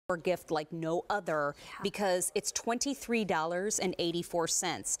gift like no other because it's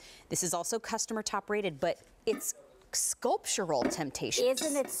 $23.84. This is also customer top rated, but it's sculptural Temptations.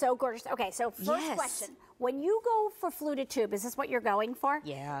 Isn't it so gorgeous? Okay, so first question. When you go for fluted tube, is this what you're going for?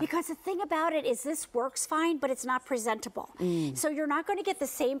 Yeah. Because the thing about it is this works fine, but it's not presentable. So you're not going to get the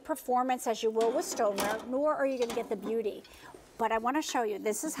same performance as you will with stoneware, nor are you going to get the beauty. But I want to show you,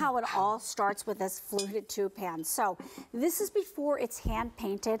 this is how it all starts with this fluted tube pan. So this is before it's hand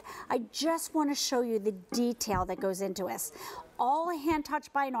painted. I just want to show you the detail that goes into this. All hand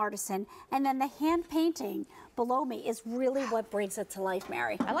touched by an artisan, and then the hand painting below me is really what brings it to life,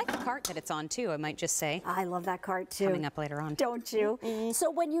 Mary. I like the cart that it's on too, I might just say. I love that cart too. Coming up later on. Don't you? So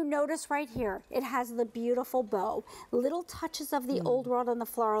when you notice right here, it has the beautiful bow, little touches of the old world and the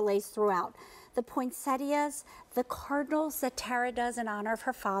floral lace throughout. The poinsettias, the cardinals that Tara does in honor of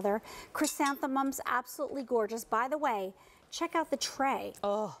her father, chrysanthemums, absolutely gorgeous. By the way, check out the tray.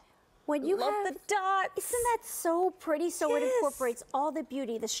 Oh. When you love the dots. Isn't that so pretty? So it incorporates all the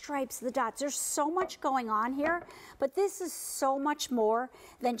beauty, the stripes, the dots. There's so much going on here, but this is so much more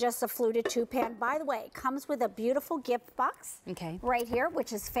than just a fluted tube pan. By the way, it comes with a beautiful gift box right here,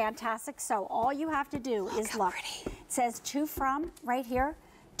 which is fantastic. So all you have to do is look. It says to from right here.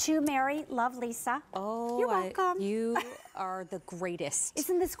 To Mary, love Lisa. Oh, you're welcome. You are the greatest.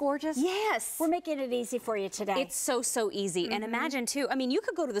 Isn't this gorgeous? Yes. We're making it easy for you today. It's so easy. And imagine too, I mean, you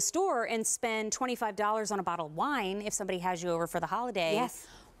could go to the store and spend $25 on a bottle of wine if somebody has you over for the holiday. Yes.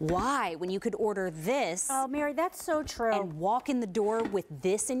 Why? When you could order this. Oh, Mary, that's so true. And walk in the door with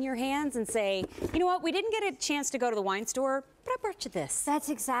this in your hands and say, you know what, we didn't get a chance to go to the wine store, but I brought you this. That's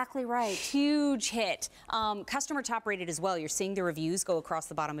exactly right. Huge hit. Customer top rated as well. You're seeing the reviews go across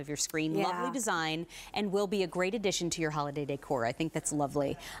the bottom of your screen. Lovely design and will be a great addition to your holiday decor. I think that's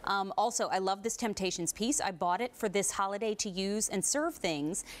lovely. Also, I love this Temptations piece. I bought it for this holiday to use and serve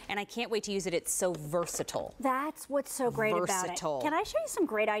things, and I can't wait to use it. It's so versatile. That's what's so great about it. Can I show you some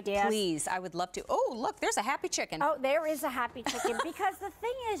great ideas? Please, I would love to. Oh, look, there's a happy chicken. Oh, there is a happy chicken. Because the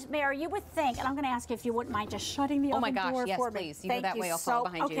thing is, Mary, you would think, and I'm going to ask you if you wouldn't mind just shutting the oven door for me. Please. You go that way, I'll follow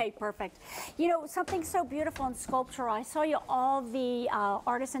behind you. Okay, perfect. You know, something so beautiful and sculptural. I saw you all the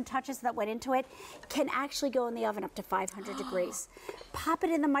artisan touches that went into it can actually go in the oven up to 500 degrees. Pop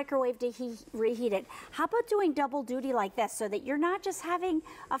it in the microwave to reheat it. How about doing double duty like this so that you're not just having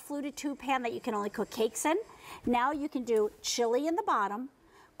a fluted tube pan that you can only cook cakes in. Now you can do chili in the bottom,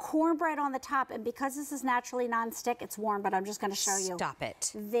 cornbread on the top, and because this is naturally non-stick, it's warm, but I'm just going to show you. Stop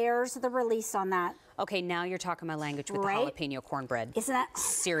it. There's the release on that. Okay, now you're talking my language with the jalapeno cornbread. Isn't that?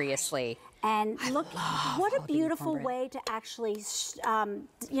 Seriously. And look, what a beautiful way to actually,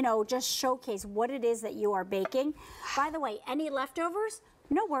 you know, just showcase what it is that you are baking. By the way, any leftovers?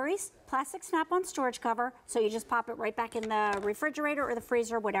 No worries. Plastic snap-on storage cover, so you just pop it right back in the refrigerator or the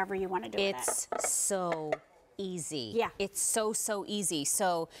freezer, whatever you want to do with it. It's so easy. Yeah. It's so easy.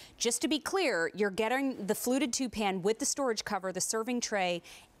 So just to be clear, you're getting the fluted tube pan with the storage cover, the serving tray,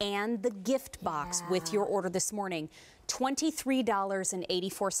 and the gift box with your order this morning.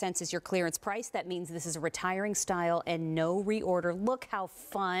 $23.84 is your clearance price. That means this is a retiring style and no reorder. Look how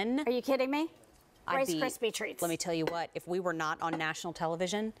fun. Are you kidding me? Rice Krispie treats. Let me tell you what, if we were not on national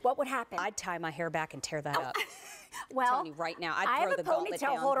television, what would happen? I'd tie my hair back and tear that up. Well, I'm telling you right now, I'd throw the gauntlet down.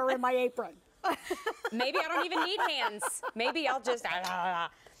 I have a ponytail holder in my apron. Maybe I don't even need hands. Maybe I'll just...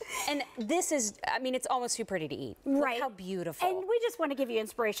 And this is, I mean, it's almost too pretty to eat. Right. Look how beautiful. And we just want to give you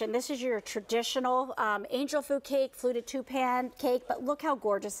inspiration. This is your traditional angel food cake, fluted tube pan cake, but look how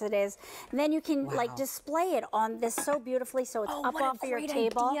gorgeous it is. And then you can like display it on this so beautifully so it's up off of your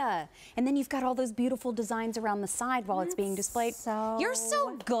table. Idea. And then you've got all those beautiful designs around the side while it's being displayed. You're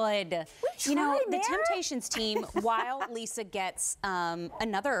so good. You know, the Temptations team, while Lisa gets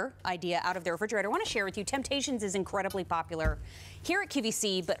another idea out of the refrigerator, I want to share with you, Temptations is incredibly popular here at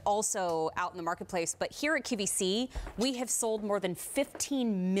QVC, but also out in the marketplace. But here at QVC, we have sold more than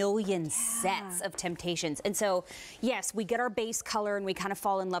 15 million sets of Temptations. And so, yes, we get our base color and we kind of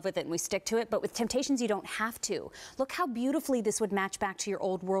fall in love with it and we stick to it. But with Temptations, you don't have to. Look how beautifully this would match back to your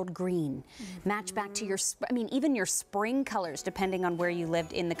old world green, match back to your, I mean, even your spring colors, depending on where you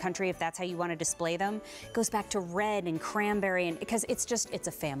lived in the country, if that's how you want to display them. It goes back to red and cranberry, and because it's just, it's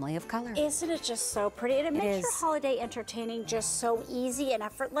a family of colors. Isn't it just so pretty? And it makes your holiday entertaining just so easy and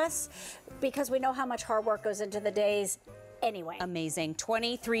effortless, because we know how much hard work goes into the days anyway. Amazing.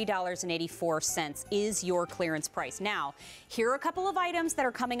 $23.84 is your clearance price. Now, here are a couple of items that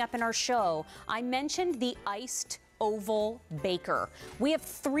are coming up in our show. I mentioned the iced oval baker. We have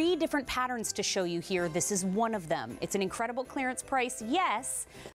 3 different patterns to show you here. This is one of them. It's an incredible clearance price, yes,